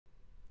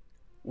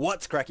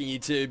What's cracking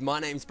YouTube? My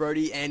name's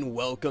Brodie and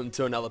welcome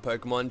to another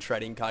Pokemon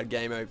trading card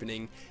game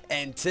opening.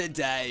 And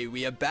today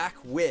we are back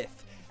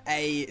with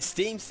a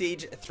Steam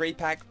Siege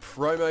 3-pack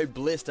promo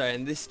blister,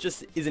 and this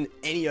just isn't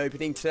any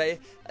opening today.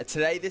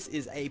 Today this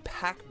is a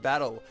pack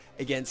battle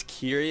against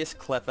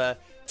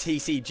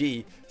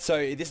CuriousCleffaTCG.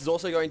 So this is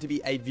also going to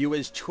be a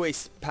viewer's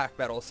choice pack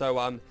battle.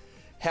 So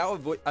how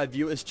a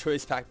viewer's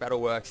choice pack battle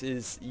works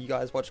is you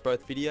guys watch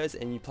both videos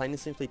and you plain and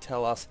simply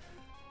tell us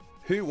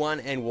who won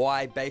and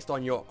why based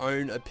on your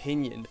own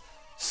opinion.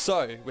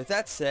 So with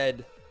that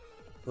said,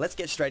 let's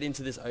get straight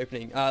into this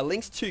opening.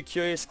 Links to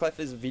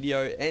CuriousCleffa's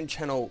video and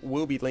channel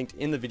will be linked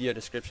in the video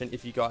description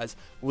if you guys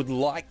would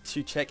like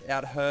to check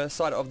out her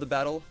side of the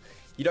battle.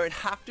 You don't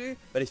have to,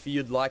 but if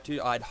you'd like to,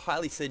 I'd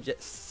highly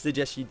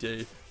suggest you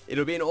do.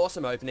 It'll be an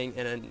awesome opening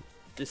and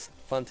just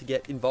fun to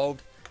get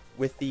involved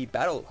with the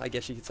battle, I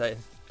guess you could say.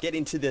 Get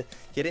into the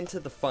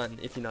fun,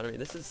 if you know what I mean.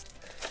 This is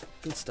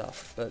good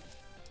stuff, but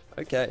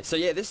okay, so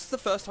yeah, this is the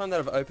first time that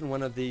I've opened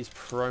one of these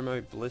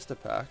promo blister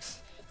packs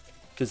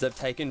because they've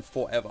taken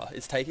forever.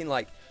 It's taken,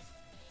 like,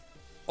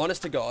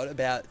 honest to God,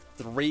 about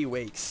 3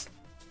 weeks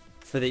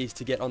for these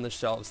to get on the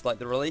shelves. Like,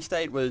 the release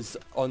date was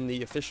on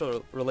the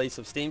official release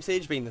of Steam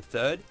Siege being the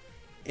 3rd.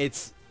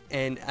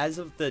 And as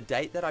of the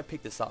date that I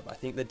picked this up, I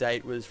think the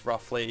date was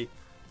roughly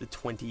the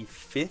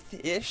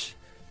 25th-ish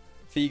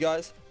for you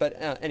guys. But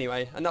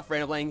anyway, enough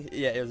rambling.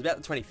 Yeah, it was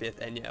about the 25th,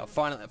 and yeah, I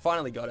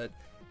finally got it.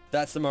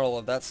 That's the moral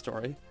of that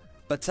story.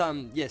 But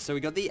yeah, so we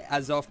got the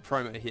Azelf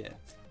promo here.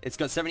 It's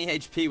got 70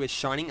 HP with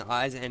Shining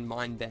Eyes and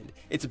Mind Bend.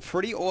 It's a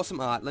pretty awesome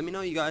art. Let me know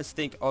what you guys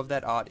think of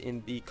that art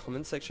in the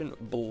comment section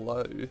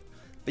below.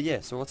 But yeah,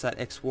 so what's that?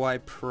 XY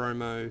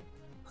promo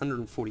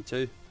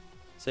 142.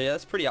 So yeah,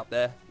 that's pretty up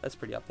there. That's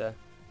pretty up there.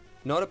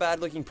 Not a bad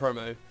looking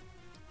promo.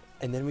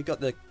 And then we got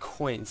the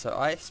coin. So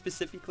I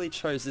specifically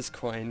chose this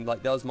coin.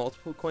 Like, there was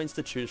multiple coins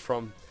to choose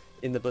from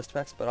in the blister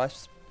packs, but I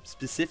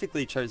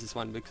specifically chose this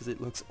one because it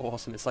looks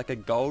awesome. It's like a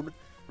gold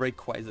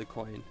Rayquaza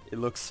coin. It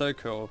looks so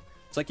cool.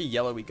 It's like a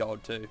yellowy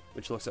gold too,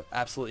 which looks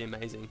absolutely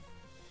amazing.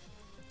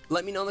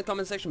 Let me know in the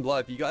comment section below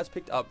if you guys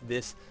picked up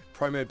this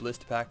promo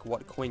blister pack,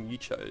 what coin you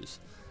chose.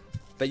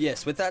 But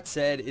yes, with that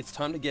said, it's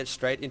time to get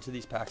straight into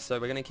these packs. So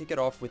we're going to kick it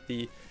off with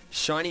the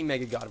Shiny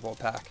Mega Gardevoir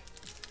pack.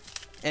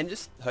 And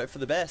just hope for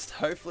the best.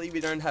 Hopefully we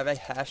don't have a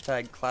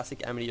hashtag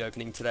Classic Amity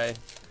opening today.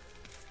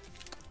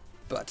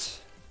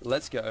 But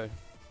let's go.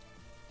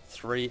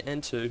 3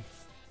 and 2.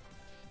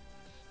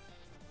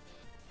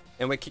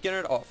 And we're kicking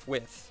it off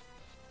with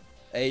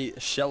a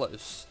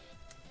Shellos,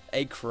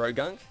 a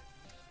Krogunk,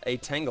 a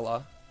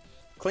Tangela,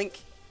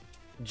 Clink,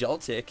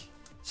 Joltik,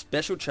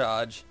 Special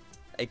Charge,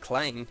 a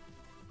Clang,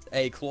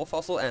 a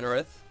Clawfossil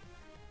Anorith,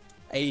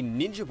 a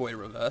Ninja Boy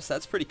reverse.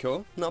 That's pretty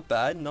cool. Not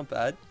bad, not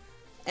bad.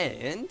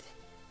 And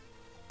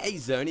a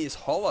Xerneas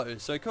Holo.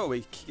 So cool.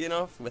 We're kicking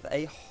off with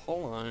a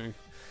Holo.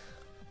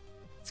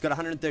 It's got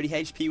 130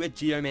 HP with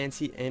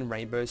Geomancy and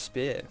Rainbow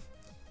Spear.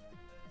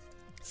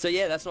 So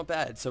yeah, that's not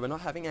bad. So we're not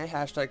having a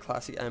hashtag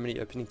Classic Amity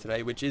opening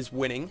today, which is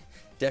winning.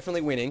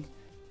 Definitely winning.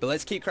 But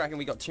let's keep cracking.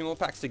 We got 2 more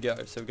packs to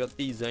go. So we've got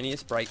the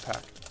Xerneas Break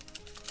pack.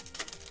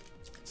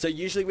 So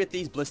usually with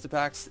these blister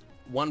packs,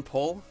 one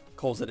pull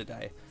calls it a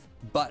day.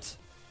 But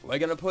we're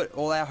going to put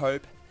all our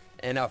hope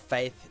and our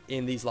faith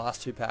in these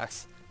last 2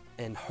 packs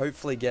and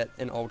hopefully get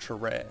an ultra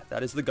rare.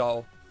 That is the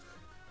goal.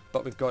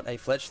 But we've got a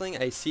Fletchling,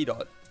 a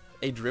Seedot,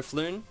 a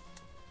Drifloon,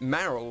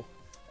 Marill,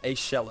 a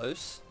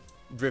Shellos,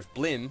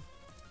 Drifblim,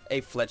 a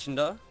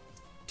Fletchinder,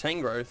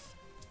 Tangrowth.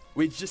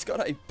 We just got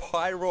a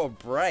Pyroar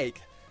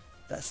Break.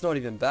 That's not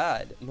even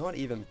bad. Not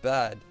even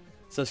bad.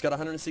 So it's got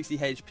 160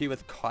 HP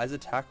with Kaiser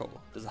Tackle.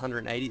 Does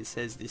 180. It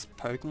says this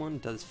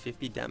Pokemon does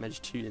 50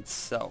 damage to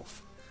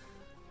itself.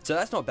 So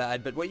that's not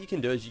bad, but what you can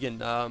do is you can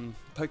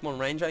Pokemon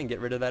Ranger and get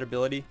rid of that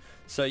ability.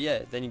 So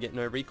yeah, then you get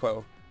no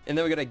recoil. And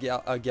then we got a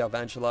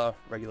Galvantula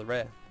regular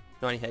rare.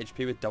 90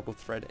 HP with Double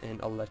Thread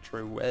and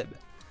Electro Web.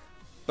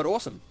 But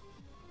awesome.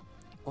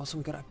 Also,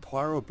 we got a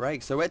Pyro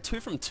Break. So we're 2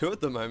 from 2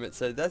 at the moment.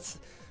 So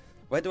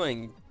we're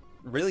doing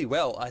really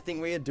well. I think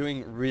we are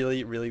doing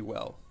really, really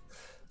well.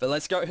 But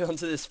let's go on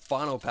to this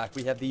final pack.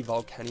 We have the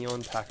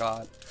Volcanion pack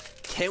art.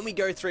 Can we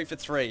go 3 for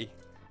 3?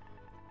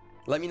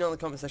 Let me know in the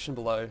comment section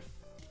below.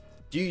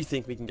 Do you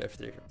think we can go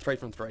for 3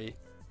 from 3?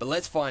 But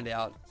let's find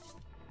out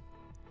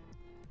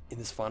in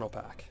this final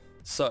pack.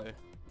 So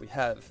we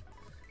have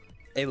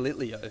a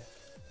Litleo,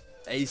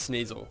 a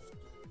Sneasel,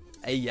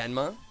 a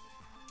Yanma,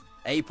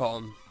 a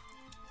Pom,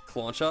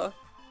 Clauncher,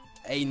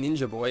 a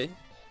Ninja Boy,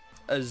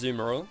 a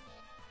Zoomerl,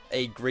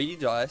 a Greedy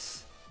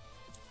Dice,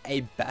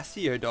 a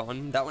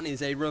Bastiodon. That one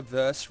is a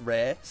reverse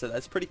rare, so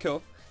that's pretty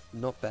cool.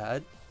 Not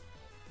bad.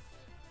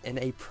 And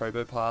a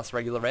Probopass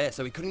regular rare.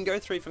 So we couldn't go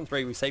 3 from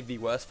 3. We saved the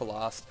worst for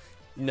last.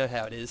 You know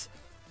how it is.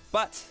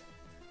 But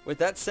with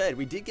that said,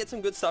 we did get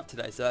some good stuff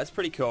today, so that's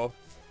pretty cool.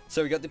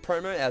 So we got the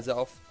promo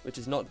Azelf, which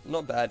is not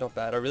bad, not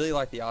bad. I really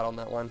like the art on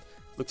that one.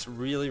 Looks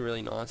really,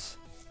 really nice.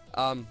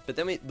 But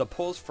then the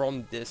pulls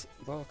from this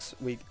box,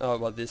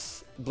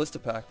 this blister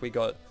pack, we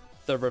got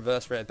the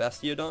reverse rare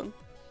Bastiodon,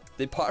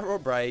 the Pyro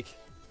Break,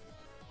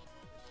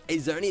 a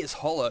Xerneas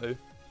holo,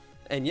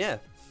 and yeah,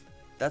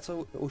 that's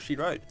all she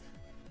wrote.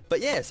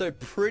 But yeah, so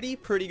pretty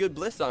good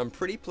blister. I'm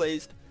pretty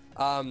pleased.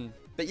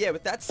 But yeah,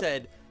 with that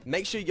said,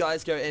 make sure you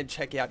guys go and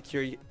check out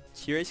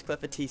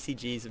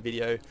CuriousCleffaTCG's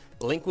video.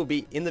 Link will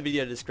be in the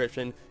video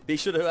description. Be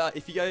sure to,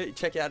 if you go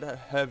check out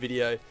her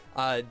video,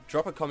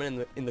 drop a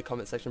comment in the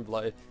comment section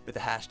below with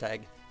the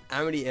hashtag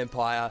Amity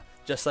Empire,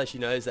 just so she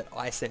knows that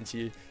I sent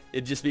you.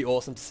 It'd just be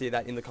awesome to see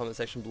that in the comment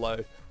section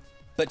below.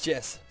 But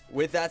yes,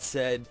 with that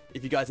said,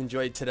 if you guys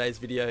enjoyed today's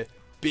video,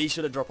 be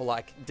sure to drop a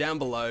like down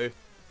below,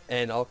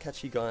 and I'll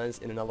catch you guys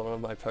in another one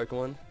of my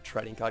Pokemon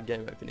trading card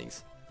game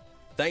openings.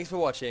 Thanks for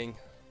watching.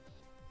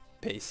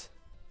 Peace.